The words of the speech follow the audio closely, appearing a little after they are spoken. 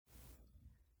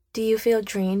Do you feel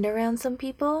drained around some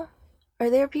people? Are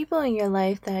there people in your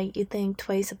life that you think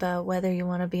twice about whether you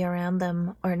want to be around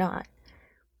them or not?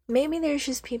 Maybe there's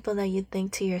just people that you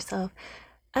think to yourself,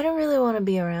 I don't really want to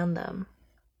be around them.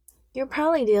 You're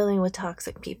probably dealing with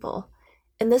toxic people.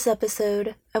 In this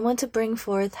episode, I want to bring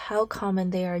forth how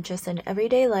common they are just in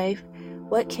everyday life,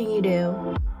 what can you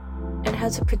do, and how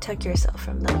to protect yourself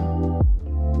from them.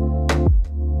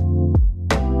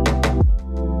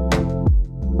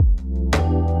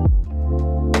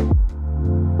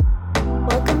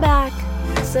 Welcome back!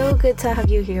 So good to have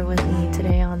you here with me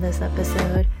today on this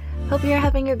episode. Hope you're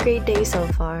having a great day so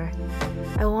far.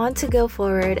 I want to go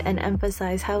forward and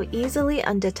emphasize how easily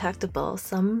undetectable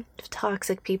some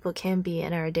toxic people can be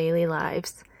in our daily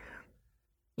lives.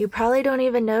 You probably don't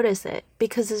even notice it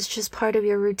because it's just part of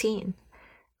your routine.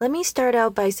 Let me start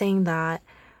out by saying that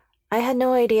I had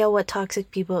no idea what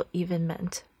toxic people even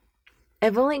meant.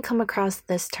 I've only come across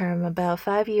this term about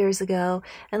 5 years ago,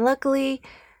 and luckily,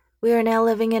 we are now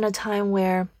living in a time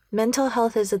where mental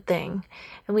health is a thing,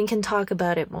 and we can talk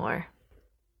about it more.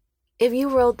 If you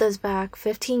rolled this back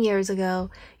 15 years ago,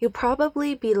 you'd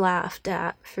probably be laughed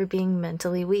at for being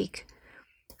mentally weak.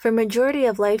 For majority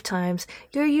of lifetimes,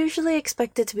 you're usually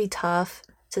expected to be tough,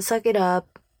 to suck it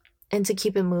up, and to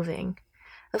keep it moving.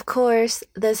 Of course,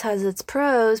 this has its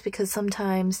pros because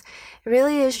sometimes it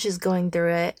really is just going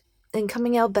through it and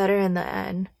coming out better in the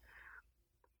end.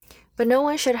 But no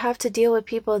one should have to deal with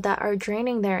people that are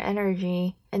draining their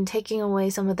energy and taking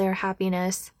away some of their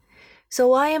happiness. So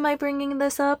why am I bringing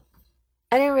this up?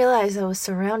 I didn't realize I was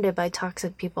surrounded by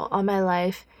toxic people all my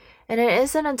life, and it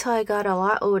isn't until I got a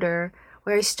lot older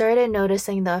where I started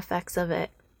noticing the effects of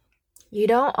it. You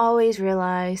don't always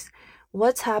realize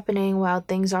what's happening while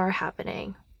things are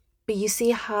happening, but you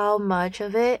see how much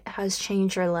of it has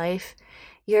changed your life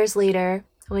years later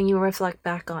when you reflect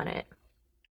back on it.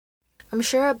 I'm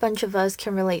sure a bunch of us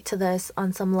can relate to this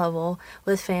on some level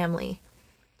with family.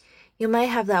 You might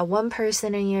have that one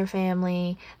person in your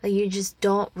family that you just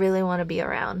don't really want to be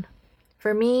around.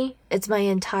 For me, it's my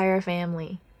entire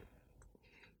family.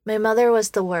 My mother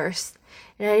was the worst,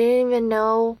 and I didn't even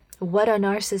know what a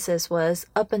narcissist was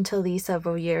up until these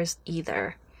several years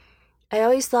either. I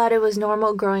always thought it was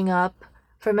normal growing up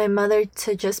for my mother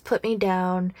to just put me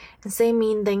down and say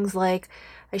mean things like,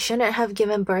 I shouldn't have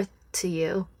given birth to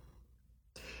you.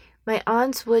 My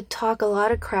aunts would talk a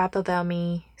lot of crap about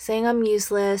me, saying I'm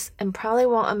useless and probably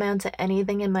won't amount to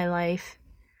anything in my life.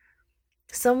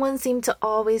 Someone seemed to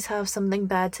always have something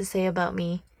bad to say about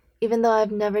me, even though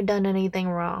I've never done anything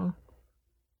wrong.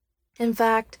 In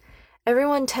fact,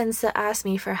 everyone tends to ask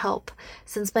me for help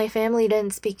since my family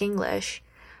didn't speak English.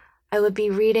 I would be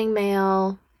reading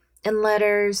mail and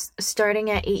letters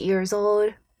starting at 8 years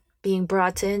old, being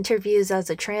brought to interviews as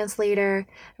a translator,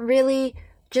 and really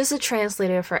just a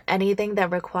translator for anything that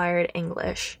required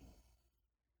English.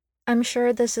 I'm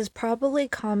sure this is probably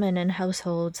common in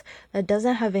households that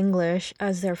doesn't have English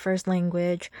as their first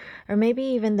language, or maybe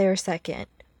even their second.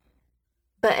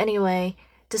 But anyway,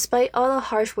 despite all the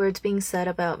harsh words being said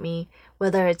about me,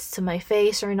 whether it's to my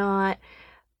face or not,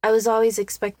 I was always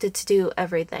expected to do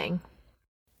everything.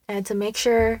 I had to make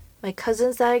sure my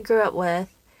cousins that I grew up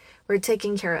with were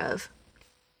taken care of.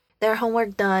 Their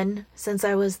homework done since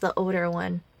I was the older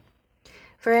one.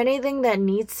 For anything that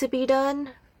needs to be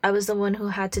done, I was the one who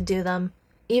had to do them,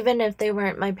 even if they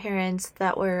weren't my parents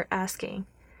that were asking.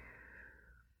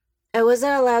 I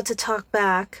wasn't allowed to talk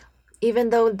back, even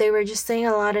though they were just saying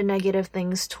a lot of negative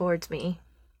things towards me.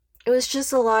 It was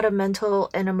just a lot of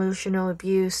mental and emotional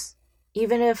abuse,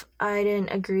 even if I didn't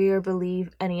agree or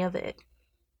believe any of it.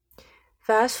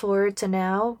 Fast forward to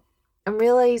now, I'm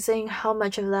realizing how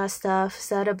much of that stuff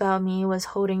said about me was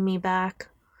holding me back.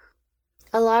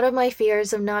 A lot of my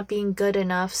fears of not being good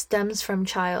enough stems from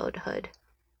childhood.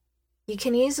 You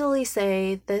can easily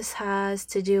say this has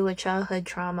to do with childhood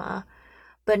trauma,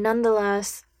 but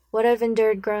nonetheless, what I've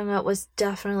endured growing up was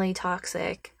definitely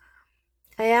toxic.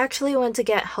 I actually went to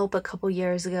get help a couple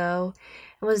years ago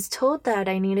and was told that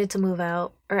I needed to move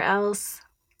out or else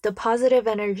the positive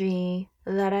energy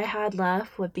that I had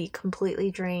left would be completely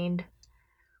drained.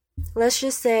 Let's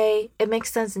just say it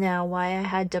makes sense now why I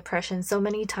had depression so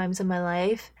many times in my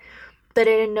life, but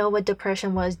I didn't know what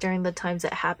depression was during the times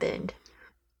it happened.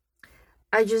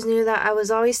 I just knew that I was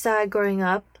always sad growing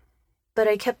up, but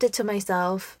I kept it to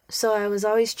myself, so I was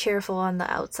always cheerful on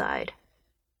the outside.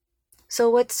 So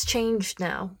what's changed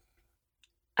now?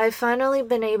 I've finally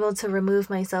been able to remove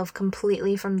myself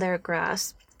completely from their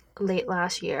grasp late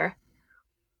last year.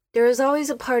 There was always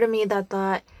a part of me that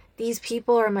thought, these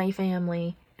people are my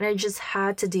family, and I just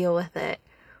had to deal with it.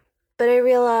 But I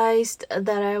realized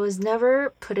that I was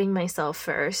never putting myself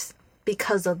first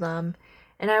because of them,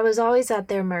 and I was always at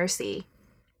their mercy.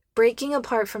 Breaking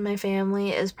apart from my family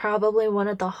is probably one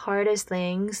of the hardest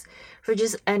things for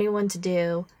just anyone to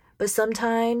do, but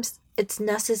sometimes it's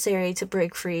necessary to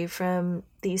break free from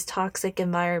these toxic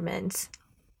environments.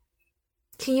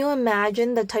 Can you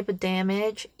imagine the type of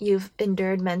damage you've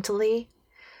endured mentally?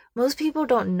 Most people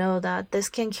don't know that this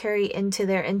can carry into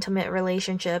their intimate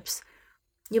relationships.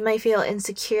 You might feel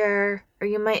insecure, or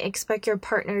you might expect your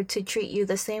partner to treat you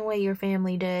the same way your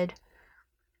family did.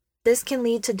 This can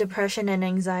lead to depression and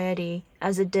anxiety,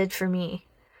 as it did for me.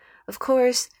 Of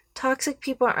course, toxic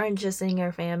people aren't just in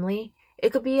your family.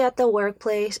 It could be at the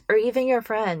workplace or even your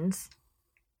friends.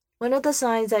 One of the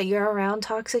signs that you're around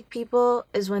toxic people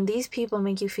is when these people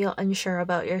make you feel unsure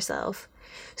about yourself,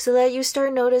 so that you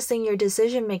start noticing your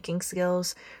decision-making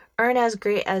skills aren't as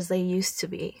great as they used to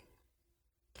be.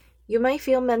 You might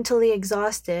feel mentally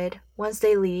exhausted once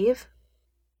they leave,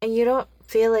 and you don't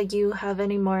feel like you have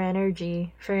any more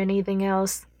energy for anything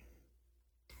else.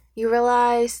 You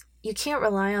realize you can't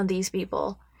rely on these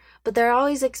people, but they're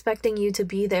always expecting you to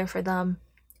be there for them,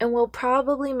 and will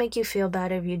probably make you feel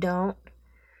bad if you don't.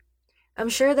 I'm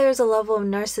sure there's a level of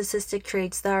narcissistic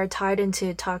traits that are tied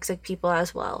into toxic people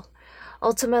as well.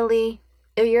 Ultimately,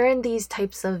 if you're in these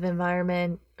types of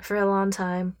environment for a long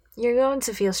time, you're going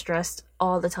to feel stressed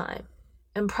all the time,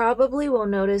 and probably will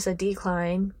notice a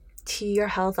decline to your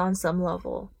health on some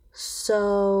level.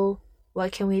 So,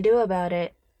 what can we do about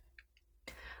it?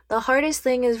 The hardest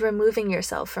thing is removing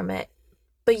yourself from it,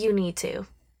 but you need to,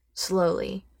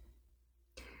 slowly.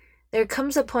 There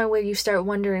comes a point where you start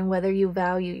wondering whether you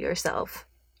value yourself.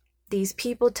 These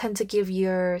people tend to give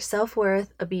your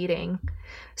self-worth a beating,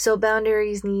 so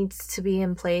boundaries needs to be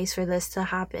in place for this to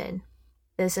happen.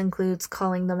 This includes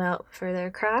calling them out for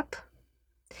their crap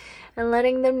and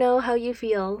letting them know how you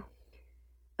feel.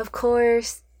 Of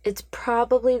course, it's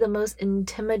probably the most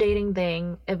intimidating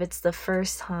thing if it's the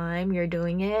first time you're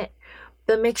doing it,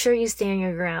 but make sure you stand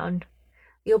your ground.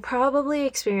 You'll probably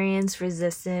experience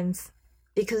resistance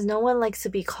because no one likes to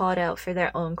be called out for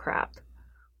their own crap.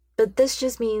 But this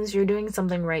just means you're doing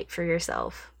something right for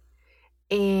yourself,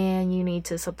 and you need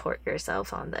to support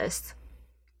yourself on this.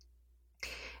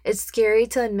 It's scary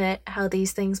to admit how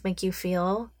these things make you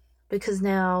feel because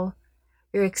now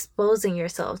you're exposing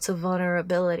yourself to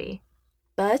vulnerability.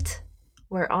 But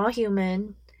we're all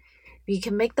human. You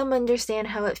can make them understand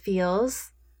how it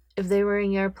feels. If they were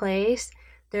in your place,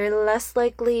 they're less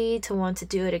likely to want to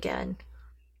do it again.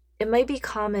 It might be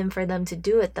common for them to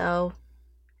do it though,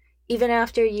 even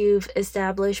after you've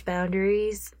established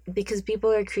boundaries, because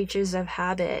people are creatures of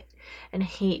habit and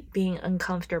hate being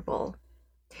uncomfortable.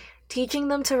 Teaching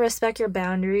them to respect your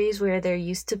boundaries where there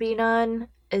used to be none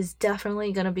is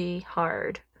definitely going to be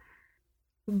hard.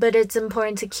 But it's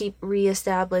important to keep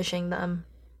re-establishing them.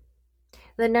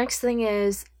 The next thing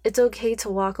is, it's okay to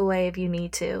walk away if you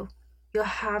need to. You'll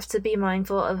have to be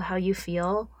mindful of how you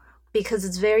feel, because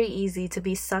it's very easy to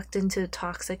be sucked into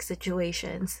toxic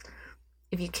situations.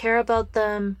 If you care about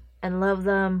them and love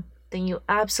them, then you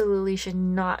absolutely should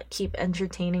not keep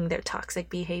entertaining their toxic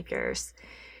behaviors.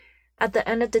 At the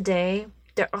end of the day,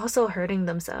 they're also hurting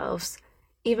themselves,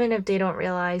 even if they don't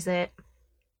realize it.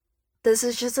 This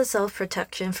is just a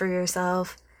self-protection for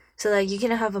yourself so that you can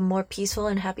have a more peaceful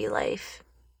and happy life.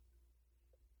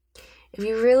 If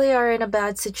you really are in a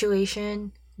bad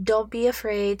situation, don't be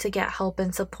afraid to get help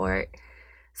and support.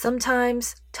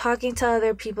 Sometimes talking to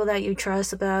other people that you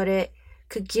trust about it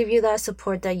could give you that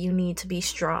support that you need to be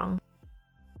strong.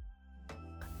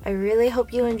 I really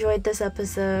hope you enjoyed this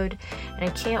episode, and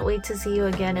I can't wait to see you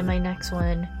again in my next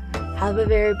one. Have a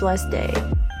very blessed day.